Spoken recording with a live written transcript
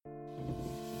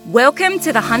Welcome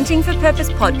to the Hunting for Purpose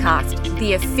podcast,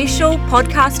 the official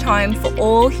podcast home for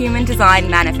all human design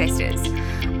manifestors.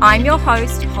 I'm your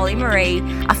host, Holly Marie,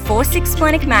 a 4/6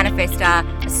 splenic manifestor,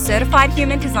 a certified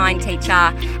human design teacher,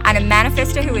 and a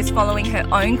manifestor who is following her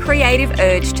own creative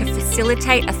urge to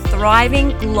facilitate a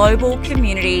thriving global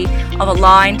community of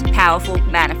aligned, powerful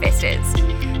manifestors.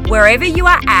 Wherever you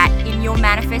are at in your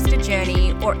manifestor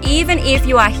journey, or even if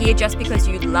you are here just because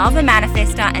you love a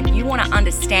manifestor and you want to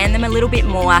understand them a little bit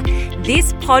more,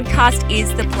 this podcast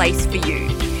is the place for you.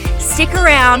 Stick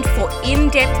around for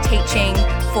in-depth teaching,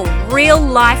 for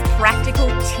real-life practical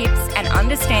tips and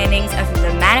understandings of the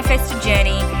manifestor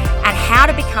journey and how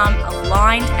to become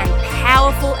aligned and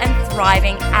powerful and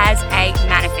thriving as a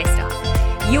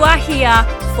manifestor. You are here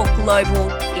for global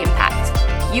impact.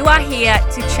 You are here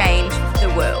to change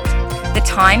the world. The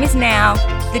time is now.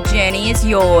 The journey is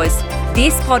yours.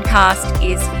 This podcast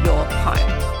is your home.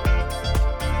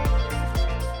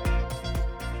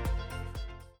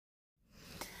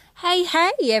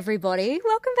 Hey everybody.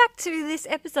 Welcome back to this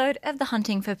episode of the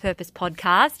Hunting for Purpose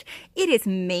podcast. It is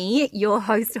me, your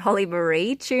host Holly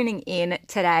Marie, tuning in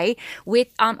today with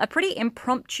a pretty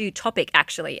impromptu topic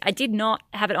actually. I did not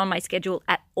have it on my schedule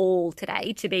at all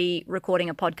today to be recording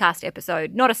a podcast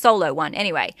episode, not a solo one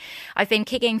anyway. I've been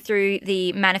kicking through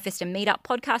the Manifestor Meetup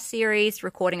podcast series,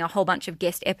 recording a whole bunch of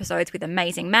guest episodes with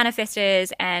amazing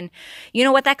manifestors, and you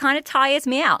know what, that kind of tires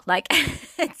me out. Like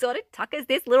it sort of tuckers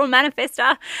this little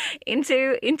manifestor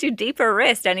into deeper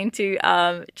rest and into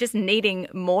just needing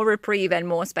more reprieve and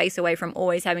more space away from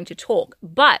always having to talk.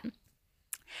 But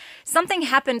something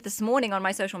happened this morning on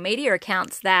my social media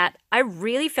accounts that I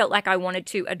really felt like I wanted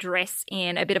to address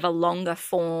in a bit of a longer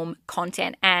form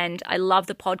content, and I love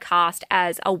the podcast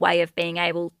as a way of being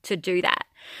able to do that.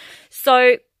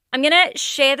 So I'm going to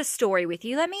share the story with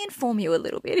you. Let me inform you a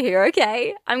little bit here,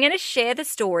 okay? I'm going to share the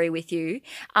story with you,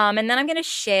 and then I'm going to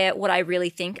share what I really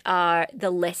think are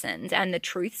the lessons and the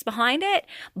truths behind it.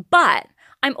 But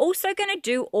I'm also going to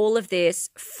do all of this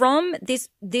from this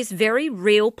very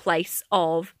real place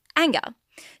of anger.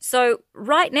 So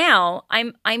right now,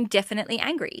 I'm definitely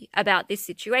angry about this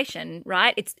situation,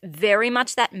 right? It's very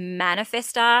much that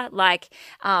manifestor, like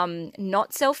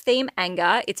not self-theme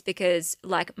anger. It's because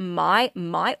like my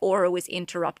aura was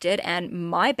interrupted and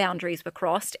my boundaries were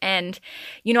crossed. And,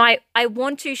 you know, I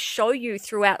want to show you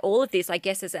throughout all of this, I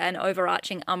guess as an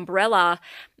overarching umbrella,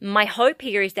 my hope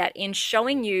here is that in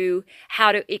showing you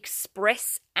how to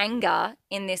express anger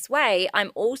in this way,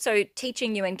 I'm also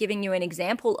teaching you and giving you an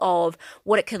example of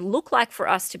what it can look like for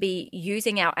us to be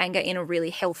using our anger in a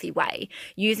really healthy way,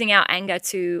 using our anger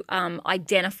to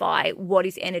identify what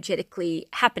is energetically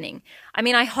happening. I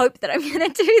mean, I hope that I'm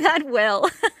going to do that well.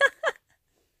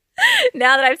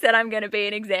 Now that I've said I'm going to be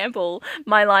an example,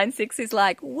 my line 6 is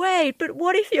like, wait, but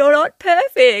what if you're not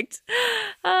perfect?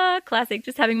 Classic,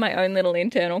 just having my own little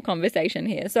internal conversation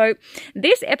here. So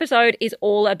this episode is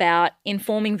all about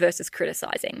informing versus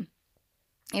criticizing.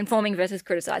 Informing versus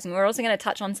criticizing. We're also going to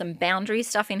touch on some boundary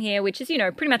stuff in here, which is, you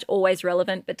know, pretty much always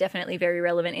relevant, but definitely very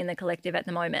relevant in the collective at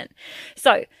the moment.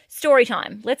 So story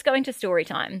time. Let's go into story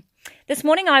time. This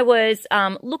morning I was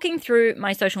looking through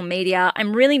my social media.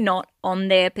 I'm really not on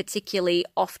there particularly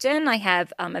often. I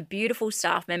have a beautiful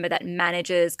staff member that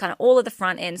manages kind of all of the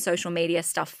front end social media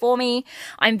stuff for me.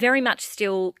 I'm very much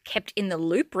still kept in the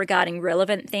loop regarding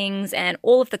relevant things, and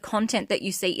all of the content that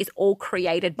you see is all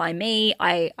created by me.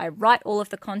 I write all of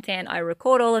the content, I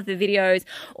record all of the videos,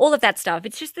 all of that stuff.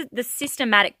 It's just the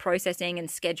systematic processing and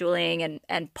scheduling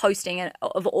and posting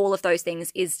of all of those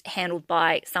things is handled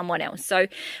by someone else. So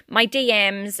my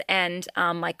DMs and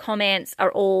my comments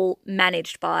are all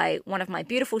managed by one of my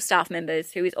beautiful staff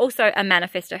members who is also a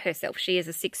manifestor herself. She is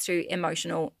a 6/2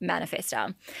 emotional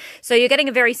manifestor. So you're getting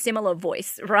a very similar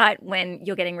voice, right, when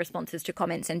you're getting responses to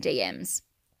comments and DMs.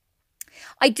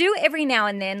 I do every now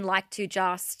and then like to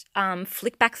just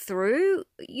flick back through,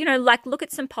 you know, like look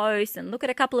at some posts and look at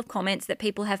a couple of comments that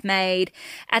people have made.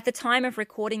 At the time of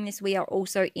recording this, we are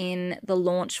also in the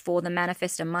launch for the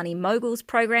Manifestor Money Moguls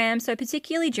program. So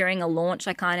particularly during a launch,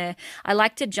 I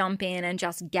like to jump in and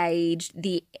just gauge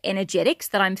the energetics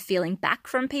that I'm feeling back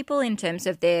from people in terms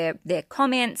of their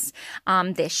comments,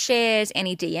 their shares,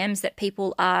 any DMs that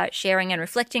people are sharing and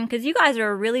reflecting, because you guys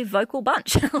are a really vocal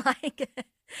bunch. Like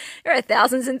there are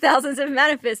thousands and thousands of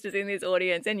manifestors in this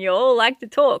audience and you all like to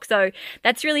talk. So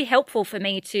that's really helpful for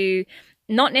me to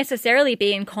not necessarily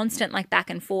be in constant like back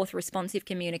and forth responsive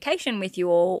communication with you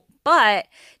all, but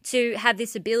to have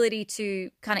this ability to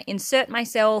kind of insert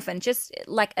myself and just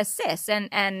like assess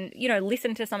and you know,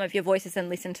 listen to some of your voices and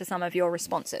listen to some of your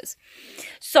responses.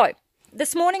 So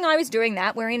this morning I was doing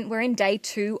that. We're in day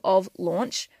 2 of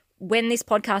launch. when this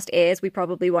podcast airs, we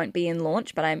probably won't be in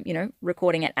launch, but I'm,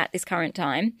 recording it at this current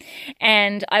time.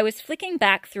 And I was flicking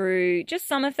back through just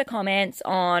some of the comments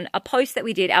on a post that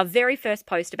we did, our very first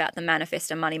post about the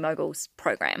Manifest and Money Moguls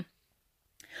program.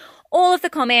 All of the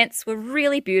comments were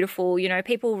really beautiful,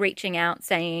 people reaching out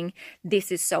saying,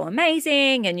 this is so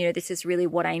amazing, and, this is really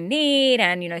what I need,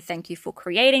 and, thank you for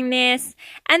creating this.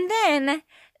 And then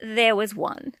there was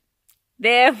one.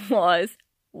 There was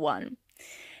one.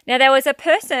 Now, there was a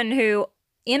person who,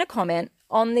 in a comment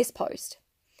on this post,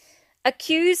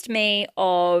 accused me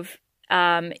of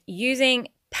using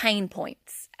pain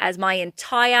points as my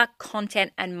entire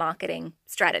content and marketing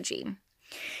strategy.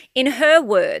 In her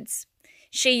words,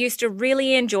 she used to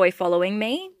really enjoy following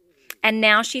me, and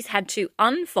now she's had to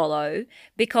unfollow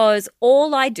because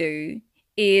all I do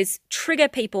is trigger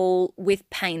people with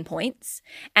pain points,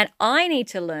 and I need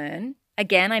to learn,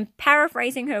 again, I'm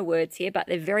paraphrasing her words here, but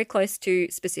they're very close to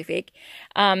specific.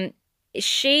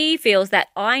 She feels that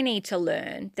I need to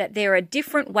learn that there are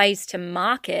different ways to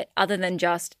market other than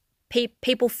just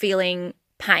people feeling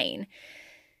pain.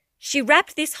 She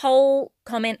wrapped this whole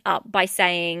comment up by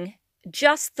saying,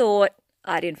 just thought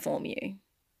I'd inform you.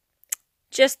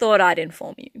 Just thought I'd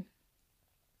inform you.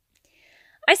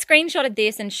 I screenshotted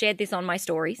this and shared this on my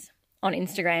stories on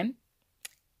Instagram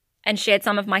and shared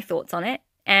some of my thoughts on it.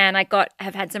 And I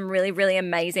have had some really, really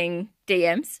amazing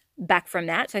DMs back from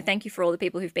that. So thank you for all the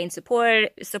people who've been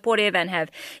supportive and have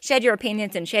shared your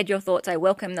opinions and shared your thoughts. I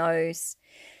welcome those.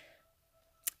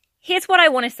 Here's what I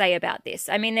want to say about this.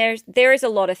 I mean, there is a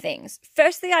lot of things.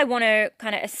 Firstly, I want to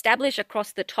kind of establish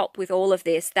across the top with all of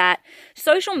this that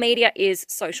social media is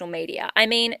social media. I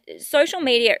mean, social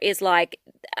media is like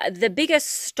the biggest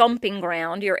stomping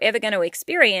ground you're ever going to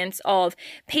experience of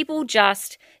people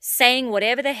just saying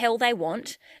whatever the hell they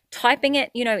want, typing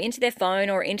it, into their phone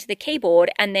or into the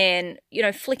keyboard, and then,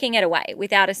 flicking it away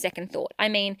without a second thought. I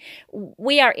mean,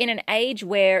 we are in an age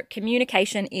where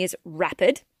communication is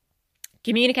rapid.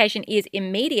 Communication is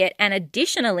immediate, and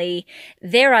additionally,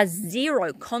 there are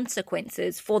zero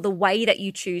consequences for the way that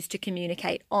you choose to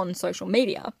communicate on social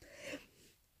media.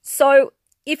 So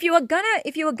if you are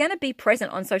gonna be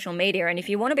present on social media, and if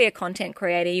you want to be a content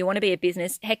creator, you want to be a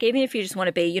business, heck, even if you just want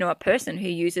to be, a person who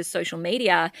uses social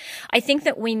media, I think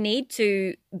that we need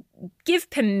to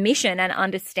give permission and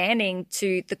understanding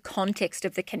to the context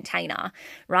of the container,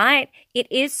 right?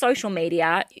 It is social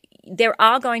media. There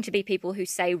are going to be people who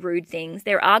say rude things.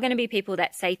 There are going to be people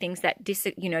that say things that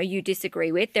you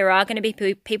disagree with. There are going to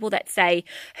be people that say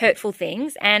hurtful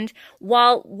things. And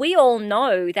while we all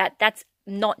know that that's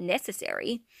not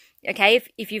necessary, okay,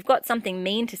 if you've got something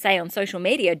mean to say on social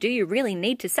media, do you really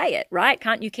need to say it, right?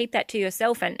 Can't you keep that to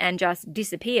yourself and just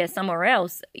disappear somewhere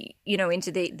else,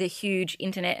 into the huge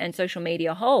internet and social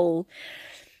media hole?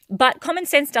 But common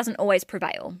sense doesn't always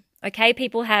prevail. Okay,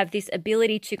 people have this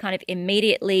ability to kind of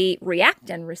immediately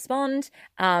react and respond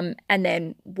and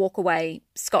then walk away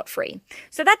scot-free.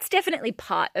 So that's definitely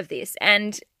part of this.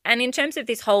 And in terms of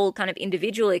this whole kind of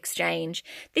individual exchange,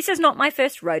 this is not my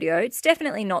first rodeo. It's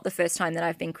definitely not the first time that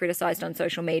I've been criticized on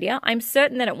social media. I'm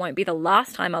certain that it won't be the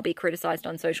last time I'll be criticized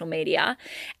on social media.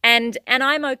 And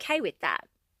I'm okay with that.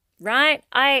 Right?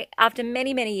 After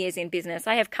many, many years in business,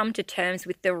 I have come to terms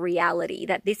with the reality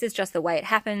that this is just the way it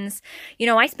happens.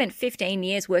 I spent 15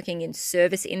 years working in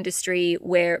service industry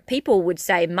where people would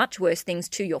say much worse things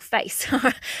to your face,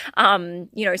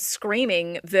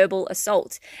 screaming verbal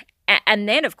assault. And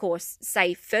then, of course,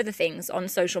 say further things on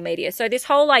social media. So this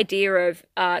whole idea of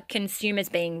consumers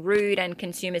being rude and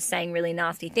consumers saying really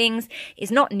nasty things is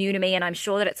not new to me, and I'm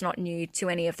sure that it's not new to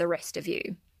any of the rest of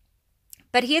you.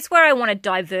 But here's where I want to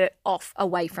divert off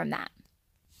away from that.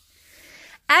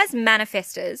 As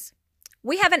manifestors,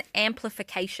 we have an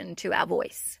amplification to our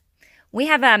voice. We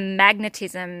have a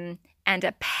magnetism and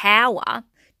a power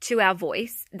to our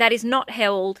voice that is not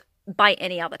held by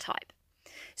any other type.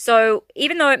 So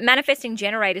even though manifesting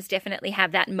generators definitely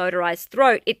have that motorized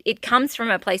throat, it comes from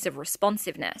a place of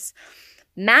responsiveness.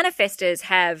 Manifestors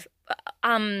have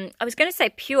I was going to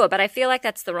say pure, but I feel like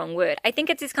that's the wrong word. I think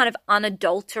it's this kind of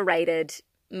unadulterated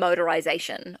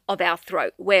motorization of our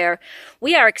throat where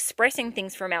we are expressing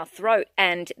things from our throat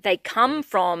and they come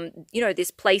from,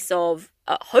 this place of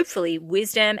hopefully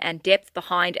wisdom and depth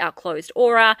behind our closed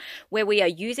aura, where we are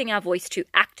using our voice to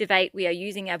activate, we are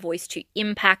using our voice to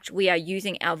impact, we are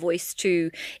using our voice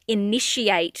to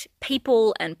initiate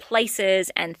people and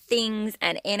places and things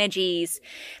and energies.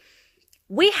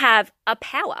 We have a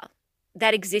power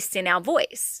that exists in our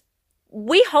voice.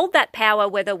 We hold that power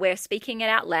whether we're speaking it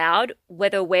out loud,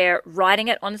 whether we're writing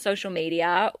it on social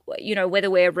media, whether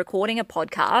we're recording a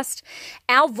podcast.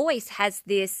 Our voice has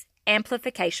this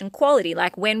amplification quality.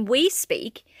 Like when we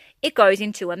speak, it goes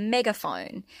into a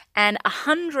megaphone and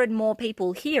 100 more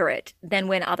people hear it than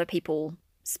when other people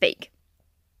speak.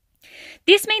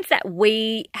 This means that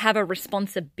we have a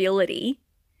responsibility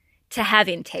to have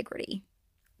integrity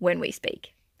when we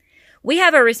speak. We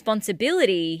have a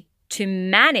responsibility to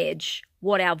manage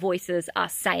what our voices are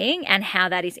saying and how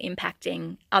that is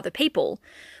impacting other people.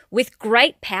 With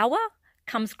great power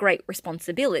comes great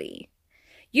responsibility.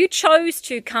 You chose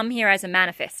to come here as a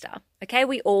manifester, okay?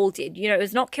 We all did. You know, it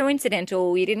was not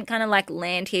coincidental. You didn't kind of like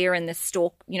land here and the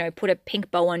stork, you know, put a pink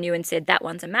bow on you and said, that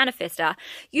one's a manifester.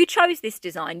 You chose this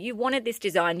design. You wanted this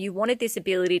design. You wanted this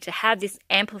ability to have this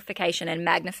amplification and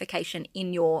magnification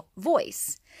in your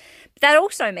voice. But that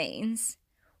also means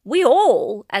we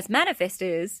all, as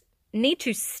manifestors, need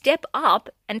to step up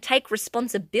and take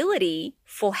responsibility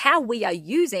for how we are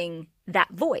using that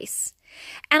voice.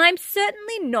 And I'm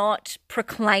certainly not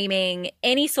proclaiming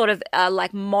any sort of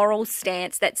like moral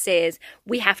stance that says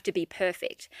we have to be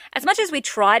perfect. As much as we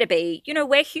try to be, you know,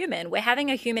 we're human. We're having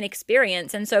a human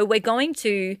experience. And so we're going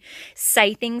to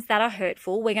say things that are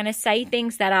hurtful. We're going to say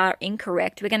things that are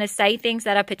incorrect. We're going to say things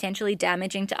that are potentially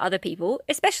damaging to other people,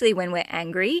 especially when we're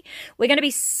angry. We're going to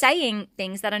be saying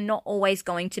things that are not always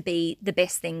going to be the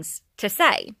best things to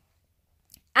say.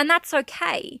 And that's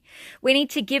okay. We need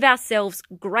to give ourselves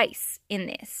grace in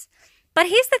this. But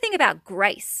here's the thing about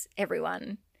grace,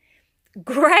 everyone.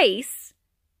 Grace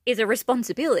is a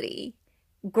responsibility.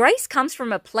 Grace comes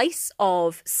from a place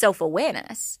of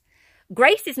self-awareness.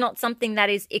 Grace is not something that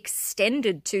is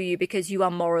extended to you because you are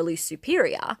morally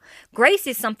superior. Grace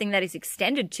is something that is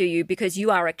extended to you because you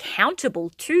are accountable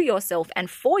to yourself and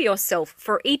for yourself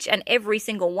for each and every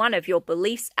single one of your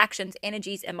beliefs, actions,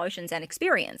 energies, emotions, and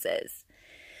experiences.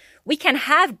 We can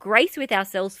have grace with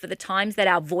ourselves for the times that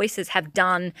our voices have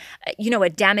done, you know, a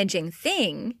damaging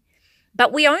thing,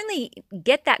 but we only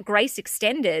get that grace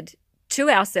extended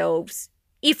to ourselves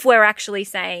if we're actually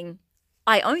saying,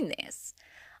 I own this.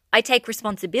 I take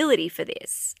responsibility for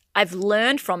this. I've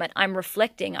learned from it. I'm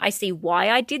reflecting. I see why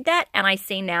I did that, and I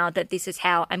see now that this is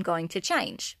how I'm going to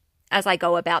change as I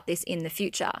go about this in the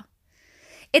future.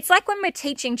 It's like when we're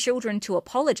teaching children to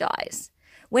apologize.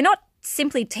 We're not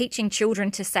simply teaching children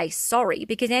to say sorry,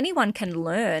 because anyone can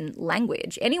learn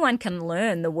language. Anyone can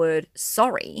learn the word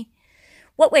sorry.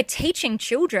 What we're teaching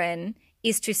children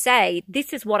is to say,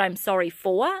 this is what I'm sorry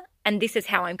for, and this is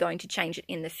how I'm going to change it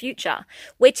in the future.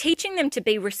 We're teaching them to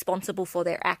be responsible for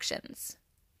their actions.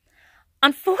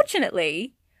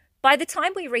 Unfortunately, by the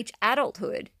time we reach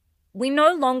adulthood, we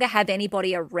no longer have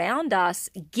anybody around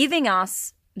us giving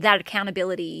us that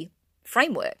accountability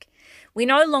framework. We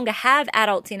no longer have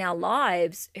adults in our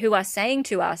lives who are saying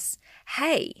to us,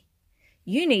 hey,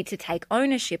 you need to take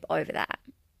ownership over that.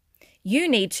 You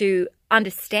need to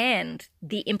understand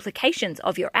the implications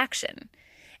of your action,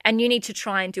 and you need to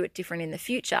try and do it different in the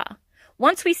future.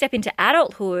 Once we step into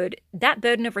adulthood, that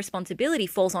burden of responsibility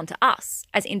falls onto us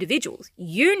as individuals.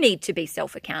 You need to be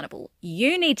self-accountable.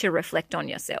 You need to reflect on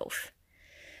yourself.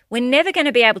 We're never going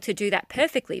to be able to do that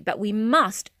perfectly, but we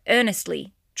must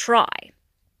earnestly try.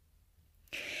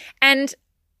 And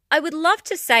I would love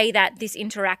to say that this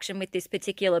interaction with this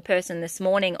particular person this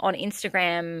morning on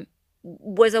Instagram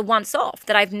was a once-off,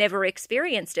 that I've never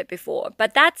experienced it before.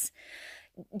 But that's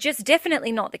just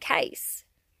definitely not the case.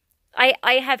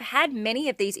 I have had many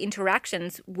of these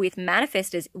interactions with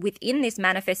manifestors within this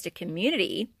manifestor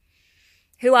community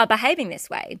who are behaving this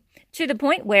way, to the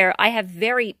point where I have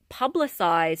very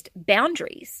publicized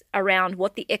boundaries around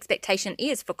what the expectation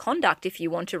is for conduct if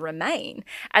you want to remain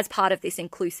as part of this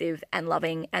inclusive and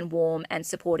loving and warm and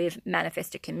supportive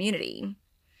manifestor community.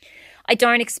 I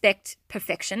don't expect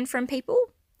perfection from people.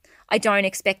 I don't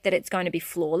expect that it's going to be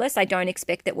flawless. I don't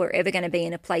expect that we're ever going to be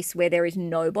in a place where there is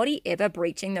nobody ever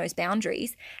breaching those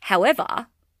boundaries. However,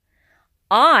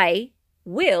 I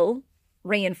will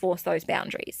reinforce those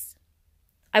boundaries.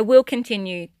 I will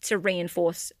continue to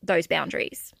reinforce those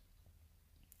boundaries.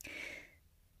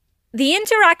 The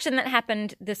interaction that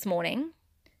happened this morning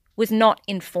was not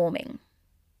informing.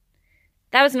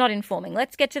 That was not informing.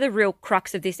 Let's get to the real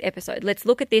crux of this episode. Let's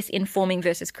look at this informing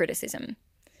versus criticism.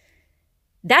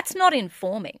 That's not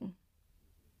informing.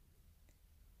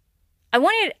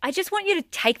 I just want you to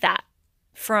take that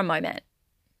for a moment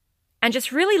and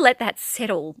just really let that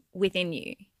settle within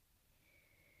you.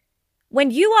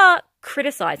 When you are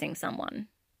criticizing someone,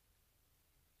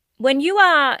 when you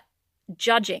are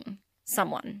judging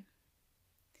someone,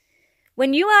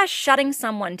 when you are shutting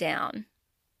someone down,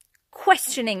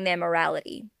 questioning their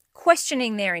morality,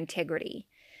 questioning their integrity,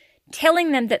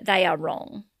 telling them that they are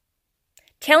wrong,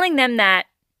 telling them that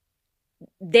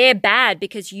they're bad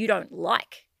because you don't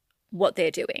like what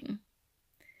they're doing.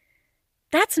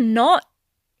 That's not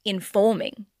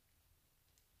informing.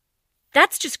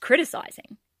 That's just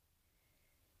criticizing.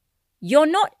 You're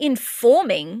not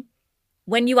informing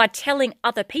when you are telling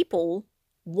other people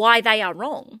why they are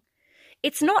wrong.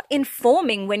 It's not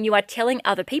informing when you are telling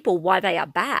other people why they are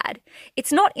bad.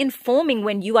 It's not informing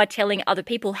when you are telling other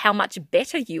people how much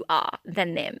better you are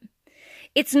than them.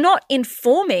 It's not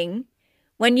informing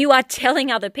when you are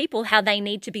telling other people how they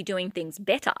need to be doing things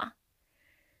better.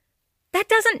 That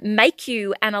doesn't make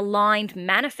you an aligned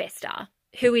manifester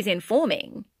who is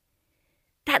informing.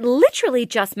 That literally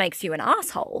just makes you an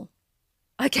asshole.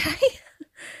 Okay?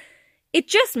 It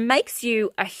just makes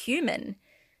you a human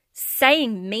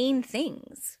saying mean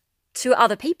things to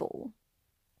other people.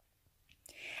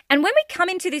 And when we come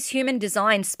into this human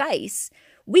design space,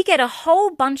 we get a whole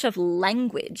bunch of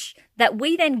language that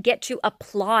we then get to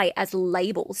apply as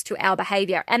labels to our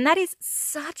behavior. And that is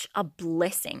such a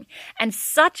blessing and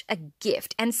such a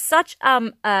gift and such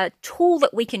a tool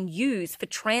that we can use for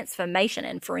transformation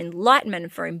and for enlightenment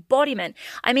and for embodiment.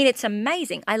 I mean, it's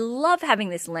amazing. I love having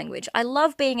this language. I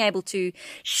love being able to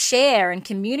share and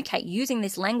communicate using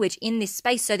this language in this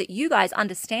space so that you guys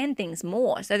understand things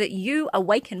more, so that you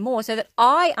awaken more, so that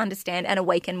I understand and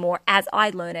awaken more as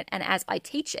I learn it and as I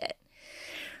teach it.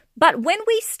 But when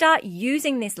we start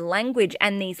using this language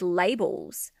and these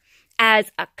labels as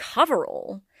a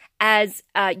coverall, as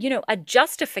a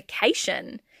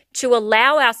justification to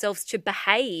allow ourselves to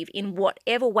behave in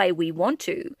whatever way we want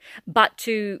to, but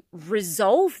to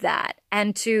resolve that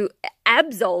and to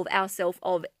absolve ourselves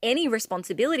of any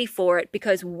responsibility for it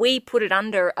because we put it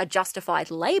under a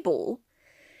justified label,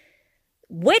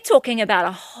 we're talking about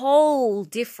a whole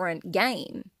different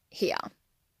game here.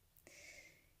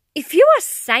 If you are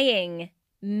saying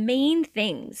mean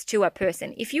things to a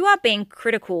person, if you are being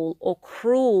critical or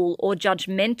cruel or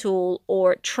judgmental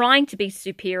or trying to be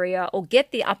superior or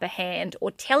get the upper hand or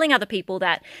telling other people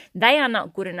that they are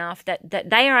not good enough, that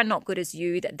they are not good as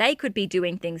you, that they could be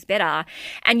doing things better,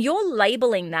 and you're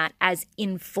labeling that as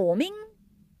informing,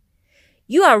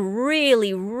 you are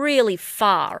really, really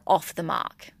far off the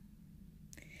mark.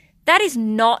 That is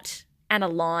not an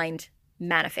aligned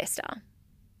manifester.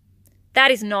 That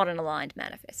is not an aligned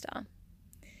manifester.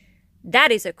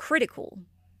 That is a critical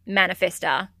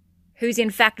manifester who's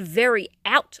in fact very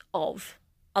out of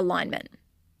alignment.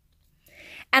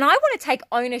 And I want to take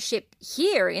ownership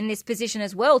here in this position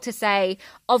as well to say,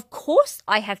 of course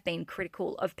I have been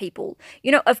critical of people.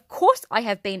 Of course I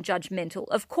have been judgmental.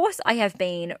 Of course I have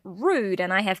been rude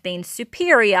and I have been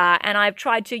superior and I've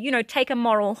tried to, take a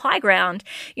moral high ground.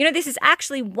 This is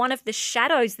actually one of the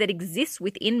shadows that exists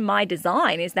within my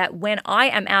design, is that when I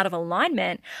am out of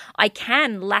alignment, I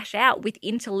can lash out with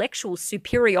intellectual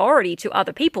superiority to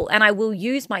other people, and I will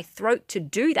use my throat to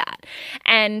do that.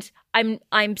 And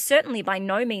I'm certainly by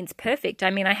no means perfect. I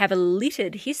mean, I have a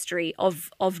littered history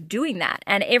of doing that.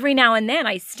 And every now and then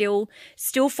I still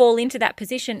fall into that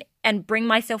position and bring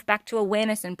myself back to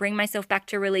awareness and bring myself back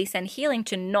to release and healing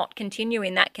to not continue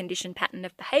in that conditioned pattern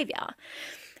of behavior.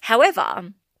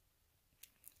 However,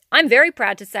 I'm very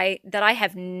proud to say that I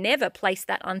have never placed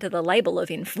that under the label of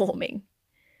informing.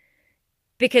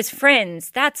 Because friends,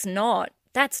 that's not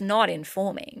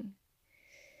informing.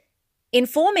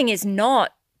 Informing is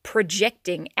not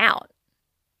projecting out.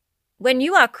 When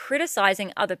you are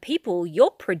criticizing other people,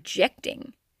 you're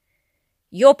projecting.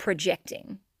 You're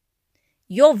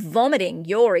vomiting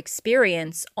your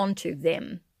experience onto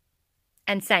them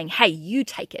and saying, hey, you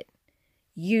take it,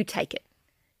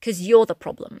 because you're the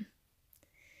problem.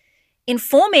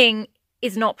 Informing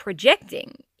is not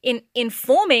projecting.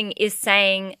 Informing is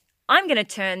saying, I'm going to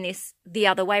turn this the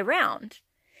other way round.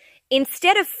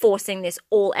 Instead of forcing this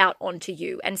all out onto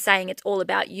you and saying it's all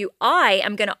about you, I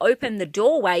am going to open the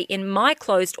doorway in my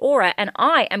closed aura and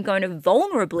I am going to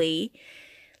vulnerably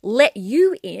let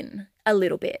you in a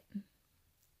little bit.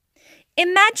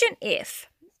 Imagine if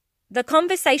the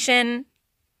conversation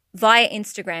via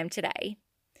Instagram today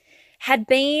had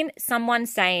been someone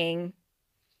saying,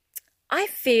 I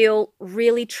feel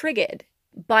really triggered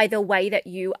by the way that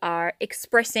you are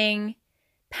expressing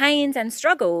pains and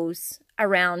struggles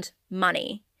around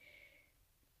money.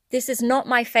 This is not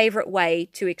my favorite way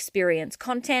to experience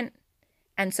content,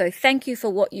 and so thank you for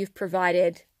what you've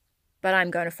provided, but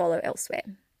I'm going to follow elsewhere.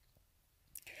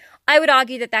 I would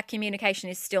argue that communication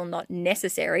is still not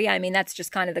necessary. I mean, that's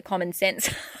just kind of the common sense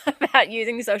about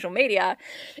using social media.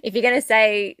 If you're going to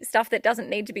say stuff that doesn't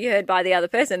need to be heard by the other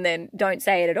person, then don't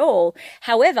say it at all.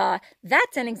 However,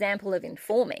 that's an example of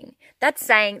informing. That's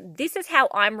saying, this is how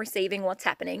I'm receiving what's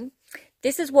happening.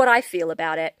 This is what I feel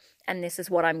about it, and this is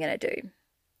what I'm going to do.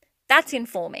 That's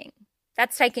informing.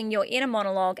 That's taking your inner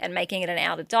monologue and making it an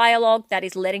outer dialogue. That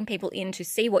is letting people in to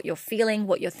see what you're feeling,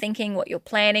 what you're thinking, what you're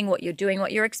planning, what you're doing,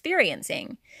 what you're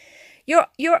experiencing.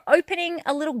 You're opening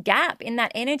a little gap in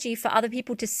that energy for other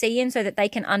people to see in so that they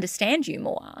can understand you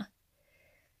more.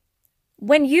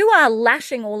 When you are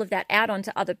lashing all of that out onto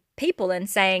other people and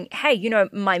saying, hey,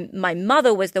 my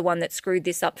mother was the one that screwed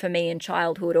this up for me in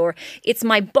childhood, or it's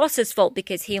my boss's fault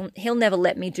because he'll never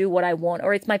let me do what I want,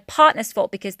 or it's my partner's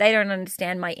fault because they don't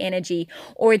understand my energy,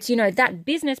 or it's, that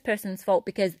business person's fault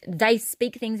because they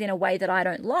speak things in a way that I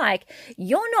don't like,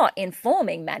 you're not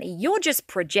informing, Manny. You're just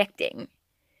projecting.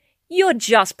 You're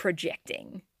just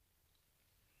projecting.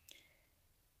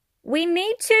 We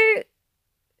need to,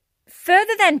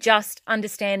 further than just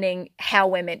understanding how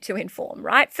we're meant to inform,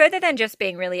 right? Further than just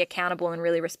being really accountable and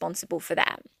really responsible for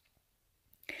that.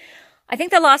 I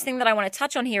think the last thing that I want to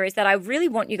touch on here is that I really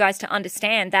want you guys to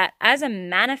understand that as a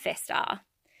manifester,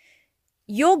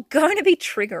 you're going to be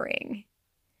triggering.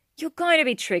 You're going to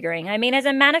be triggering. I mean, as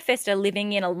a manifester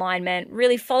living in alignment,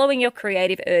 really following your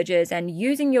creative urges and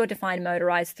using your defined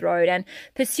motorized throat and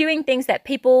pursuing things that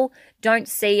people don't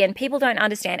see and people don't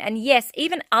understand. And yes,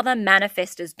 even other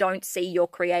manifestors don't see your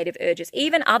creative urges.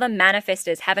 Even other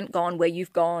manifestors haven't gone where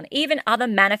you've gone. Even other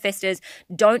manifestors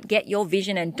don't get your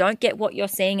vision and don't get what you're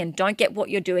seeing and don't get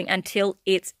what you're doing until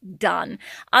it's done.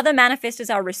 Other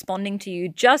manifestors are responding to you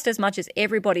just as much as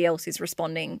everybody else is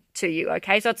responding to you,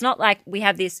 okay? So it's not like we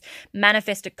have this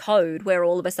manifestor code where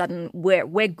all of a sudden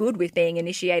we're good with being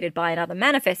initiated by another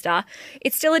manifestor.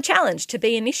 It's still a challenge to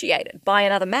be initiated by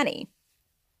another Manny.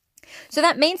 So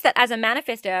that means that as a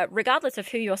manifestor, regardless of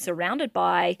who you're surrounded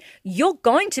by, you're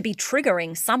going to be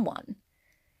triggering someone.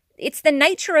 It's the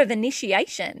nature of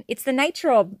initiation. It's the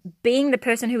nature of being the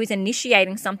person who is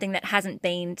initiating something that hasn't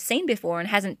been seen before and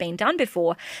hasn't been done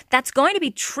before. That's going to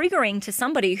be triggering to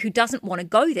somebody who doesn't want to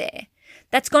go there.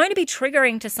 That's going to be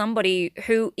triggering to somebody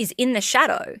who is in the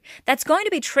shadow. That's going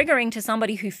to be triggering to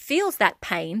somebody who feels that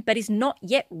pain but is not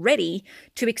yet ready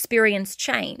to experience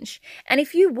change. And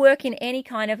if you work in any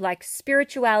kind of like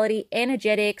spirituality,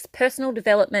 energetics, personal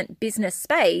development, business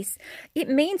space, it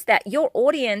means that your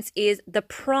audience is the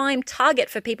prime target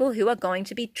for people who are going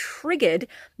to be triggered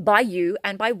by you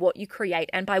and by what you create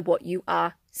and by what you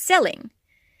are selling.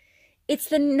 It's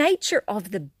the nature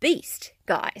of the beast,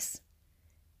 guys.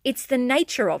 It's the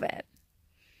nature of it.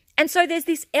 And so there's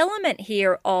this element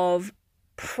here of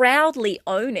proudly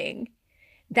owning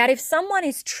that if someone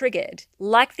is triggered,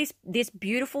 like this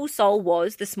beautiful soul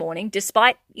was this morning,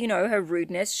 despite, her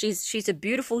rudeness, she's a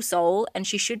beautiful soul and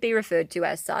she should be referred to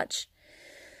as such.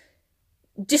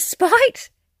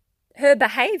 Despite her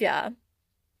behavior,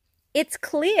 it's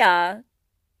clear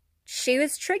she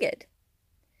was triggered.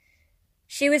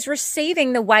 She was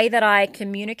receiving the way that I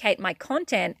communicate my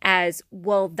content as,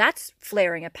 well, that's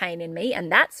flaring a pain in me,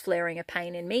 and that's flaring a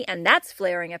pain in me, and that's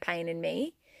flaring a pain in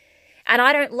me. And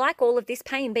I don't like all of this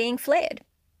pain being flared.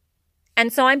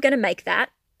 And so I'm going to make that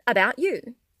about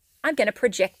you. I'm going to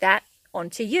project that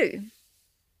onto you.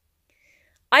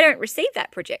 I don't receive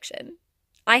that projection.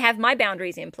 I have my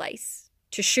boundaries in place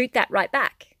to shoot that right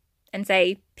back and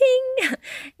say, ping,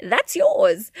 that's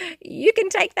yours. You can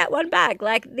take that one back.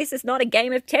 Like, this is not a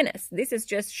game of tennis. This is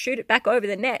just shoot it back over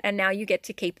the net and now you get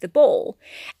to keep the ball.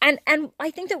 And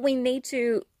I think that we need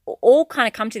to all kind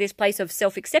of come to this place of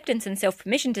self-acceptance and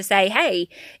self-permission to say, hey,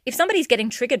 if somebody's getting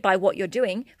triggered by what you're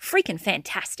doing, freaking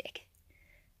fantastic.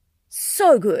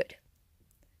 So good.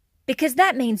 Because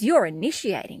that means you're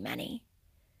initiating, Manny.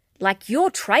 Like,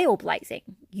 you're trailblazing.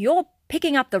 You're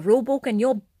picking up the rule book and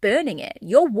you're burning it.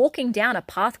 You're walking down a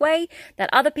pathway that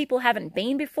other people haven't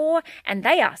been before, and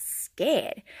they are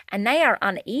scared and they are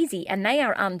uneasy and they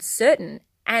are uncertain.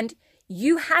 And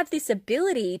you have this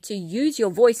ability to use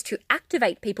your voice to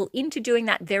activate people into doing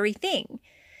that very thing.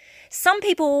 Some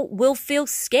people will feel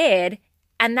scared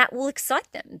and that will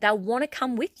excite them. They'll want to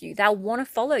come with you. They'll want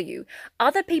to follow you.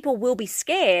 Other people will be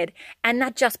scared and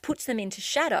that just puts them into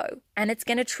shadow and it's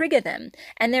going to trigger them.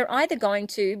 And they're either going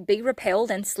to be repelled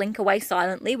and slink away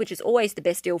silently, which is always the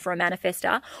best deal for a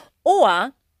manifestor,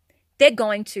 or they're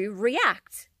going to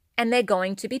react and they're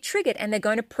going to be triggered and they're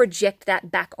going to project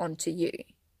that back onto you.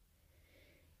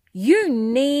 You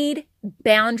need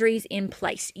boundaries in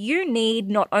place. You need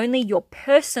not only your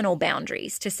personal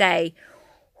boundaries to say,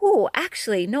 oh,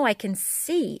 actually, no, I can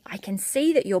see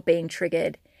that you're being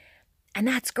triggered, and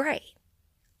that's great.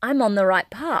 I'm on the right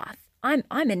path.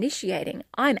 I'm initiating.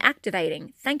 I'm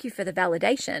activating. Thank you for the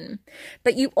validation.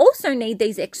 But you also need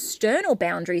these external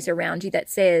boundaries around you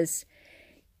that says,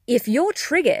 if you're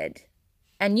triggered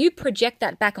and you project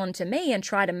that back onto me and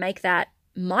try to make that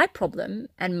my problem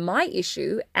and my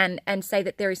issue and say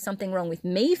that there is something wrong with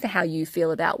me for how you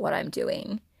feel about what I'm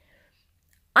doing,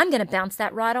 I'm going to bounce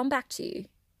that right on back to you,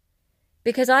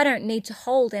 because I don't need to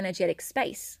hold energetic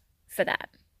space for that.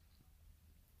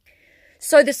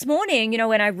 So this morning,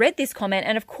 when I read this comment,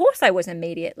 and of course I was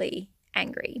immediately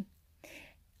angry.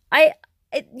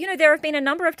 There have been a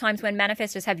number of times when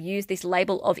manifestors have used this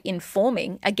label of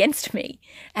informing against me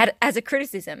as a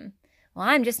criticism. Well,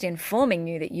 I'm just informing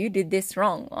you that you did this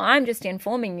wrong. Well, I'm just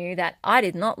informing you that I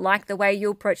did not like the way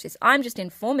you approached this. I'm just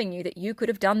informing you that you could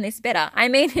have done this better. I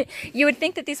mean, you would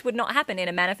think that this would not happen in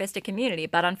a manifestor community,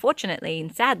 but unfortunately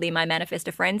and sadly, my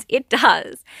manifestor friends, it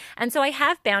does. And so I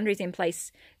have boundaries in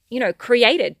place,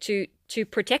 created to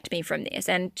protect me from this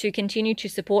and to continue to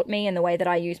support me in the way that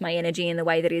I use my energy in the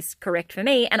way that is correct for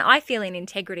me. And I feel in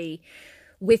integrity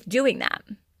with doing that.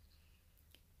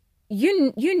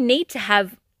 You need to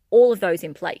have all of those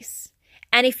in place.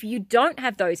 And if you don't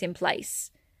have those in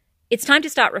place, it's time to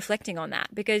start reflecting on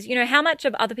that, because, how much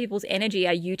of other people's energy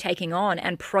are you taking on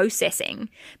and processing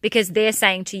because they're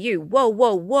saying to you,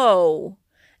 whoa,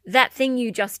 that thing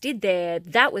you just did there,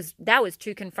 that was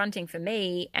too confronting for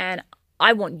me and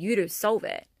I want you to solve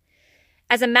it.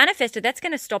 As a manifestor, that's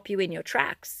going to stop you in your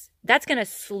tracks. That's going to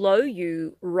slow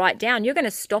you right down. You're going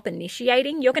to stop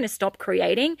initiating. You're going to stop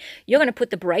creating. You're going to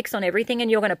put the brakes on everything, and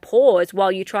you're going to pause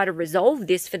while you try to resolve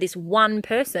this for this one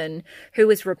person who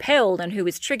is repelled and who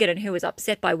is triggered and who is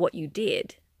upset by what you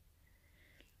did.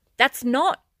 That's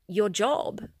not your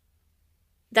job.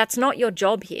 That's not your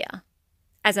job here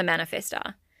as a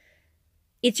manifestor.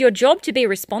 It's your job to be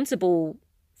responsible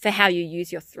for how you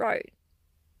use your throat.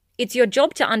 It's your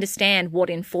job to understand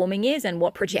what informing is and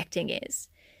what projecting is.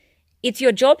 It's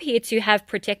your job here to have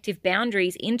protective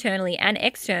boundaries internally and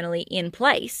externally in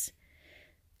place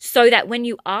so that when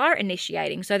you are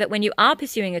initiating, so that when you are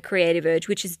pursuing a creative urge,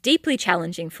 which is deeply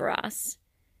challenging for us,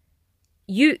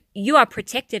 you are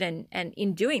protected and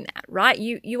in doing that, right?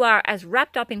 You are as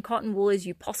wrapped up in cotton wool as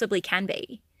you possibly can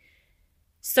be,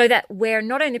 so that we're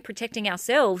not only protecting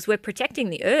ourselves, we're protecting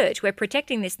the urge. We're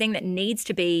protecting this thing that needs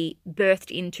to be birthed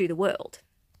into the world.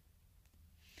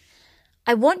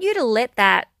 I want you to let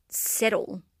that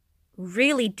settle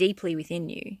really deeply within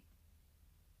you.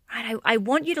 Right? I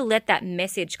want you to let that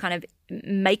message kind of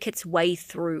make its way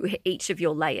through each of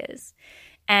your layers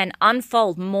and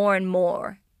unfold more and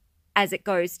more as it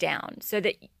goes down, so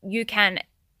that you can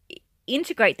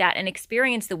integrate that and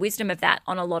experience the wisdom of that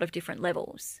on a lot of different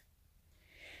levels.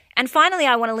 And finally,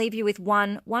 I want to leave you with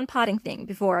one parting thing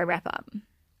before I wrap up.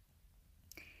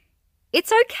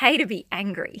 It's okay to be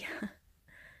angry.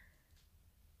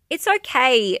 It's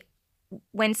okay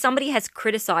when somebody has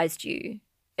criticized you,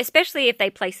 especially if they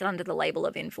place it under the label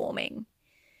of informing.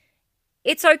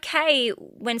 It's okay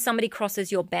when somebody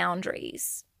crosses your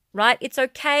boundaries, right? It's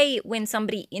okay when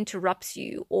somebody interrupts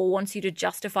you or wants you to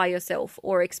justify yourself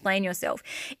or explain yourself.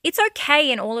 It's okay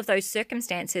in all of those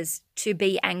circumstances to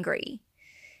be angry.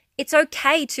 It's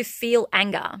okay to feel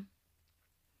anger.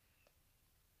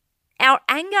 Our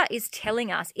anger is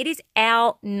telling us, it is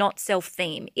our not self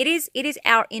theme. It is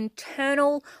our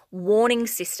internal warning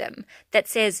system that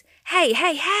says,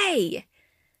 hey,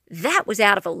 that was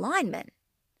out of alignment,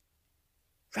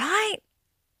 right?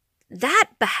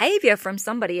 That behavior from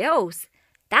somebody else,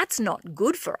 that's not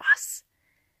good for us.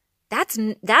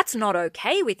 That's not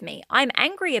okay with me. I'm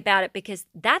angry about it because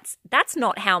that's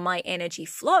not how my energy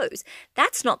flows.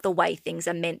 That's not the way things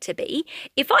are meant to be.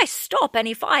 If I stop and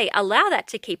if I allow that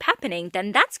to keep happening,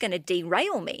 then that's going to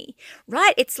derail me,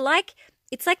 right? It's like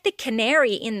the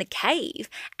canary in the cave.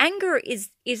 Anger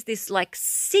is this like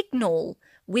signal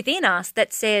within us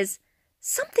that says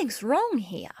something's wrong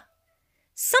here.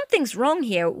 Something's wrong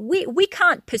here. We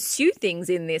can't pursue things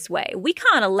in this way. We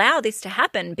can't allow this to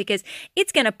happen because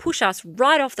it's going to push us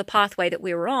right off the pathway that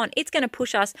we were on. It's going to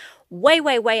push us way,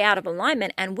 way, way out of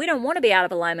alignment, and we don't want to be out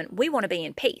of alignment. We want to be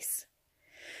in peace.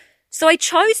 So I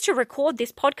chose to record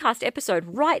this podcast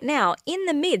episode right now in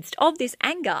the midst of this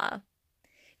anger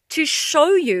to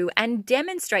show you and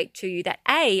demonstrate to you that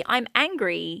A, I'm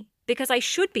angry because I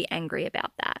should be angry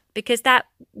about that, because that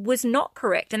was not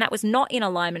correct and that was not in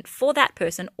alignment for that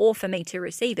person or for me to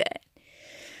receive it.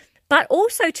 But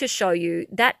also to show you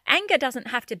that anger doesn't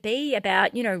have to be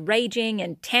about, raging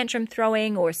and tantrum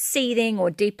throwing or seething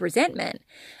or deep resentment.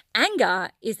 Anger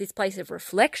is this place of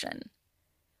reflection.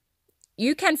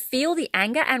 You can feel the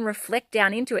anger and reflect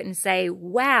down into it and say,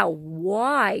 wow,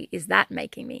 why is that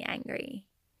making me angry?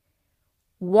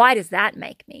 Why does that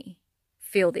make me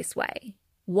feel this way?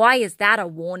 Why is that a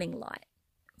warning light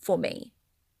for me?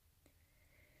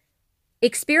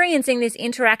 Experiencing this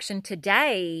interaction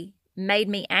today made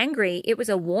me angry, it was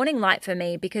a warning light for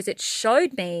me because it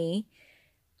showed me,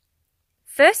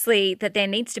 firstly, that there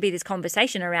needs to be this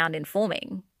conversation around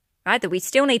informing, right? That we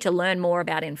still need to learn more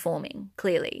about informing,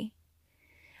 clearly.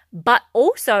 But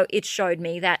also it showed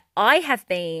me that I have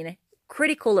been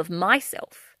critical of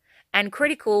myself and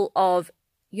critical of,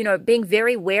 being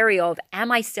very wary of, am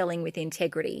I selling with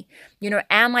integrity?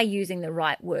 Am I using the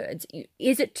right words?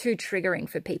 Is it too triggering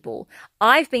for people?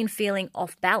 I've been feeling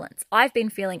off balance. I've been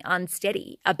feeling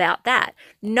unsteady about that,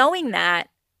 knowing that,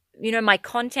 my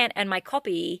content and my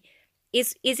copy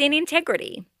is in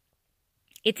integrity.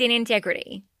 It's in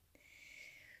integrity.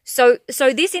 So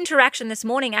this interaction this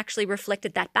morning actually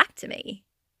reflected that back to me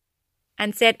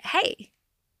and said, hey,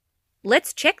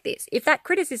 let's check this. If that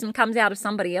criticism comes out of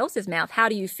somebody else's mouth, how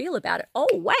do you feel about it? Oh,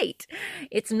 wait,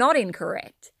 it's not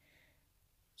incorrect.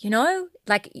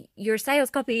 Your sales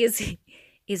copy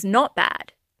is not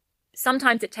bad.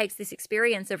 Sometimes it takes this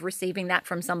experience of receiving that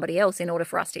from somebody else in order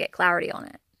for us to get clarity on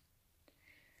it.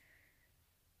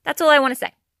 That's all I want to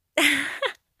say.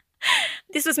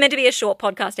 This was meant to be a short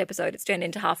podcast episode. It's turned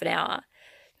into half an hour.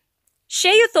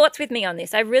 Share your thoughts with me on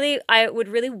this. I would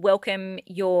really welcome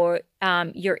your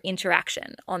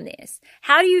interaction on this.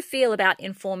 How do you feel about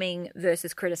informing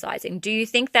versus criticizing? Do you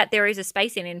think that there is a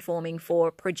space in informing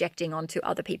for projecting onto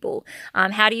other people?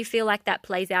 How do you feel like that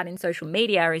plays out in social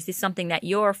media? Is this something that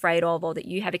you're afraid of or that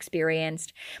you have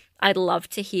experienced? I'd love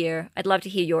to hear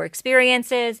your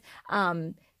experiences.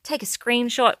 Take a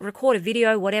screenshot, record a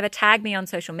video, whatever, tag me on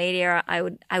social media. I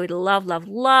would love, love,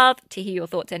 love to hear your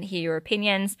thoughts and hear your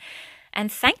opinions. And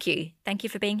thank you. Thank you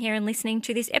for being here and listening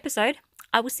to this episode.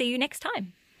 I will see you next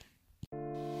time.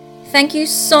 Thank you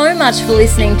so much for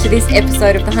listening to this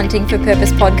episode of the Hunting for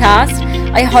Purpose podcast.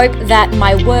 I hope that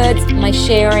my words, my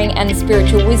sharing, and the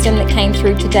spiritual wisdom that came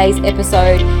through today's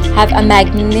episode have a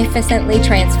magnificently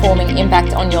transforming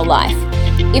impact on your life.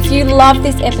 If you love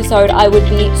this episode, I would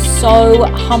be so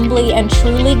humbly and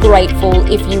truly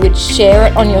grateful if you would share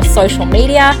it on your social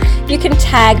media. You can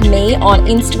tag me on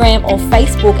Instagram or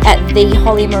Facebook at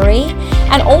TheHollyMarie.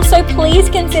 And also please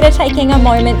consider taking a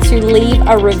moment to leave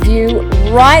a review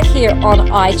right here on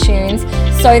iTunes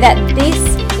so that this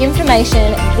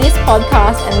information, this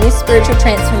podcast, and this spiritual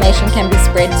transformation can be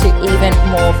spread to even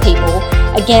more people.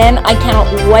 Again, I cannot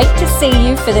wait to see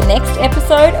you for the next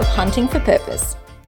episode of Hunting for Purpose.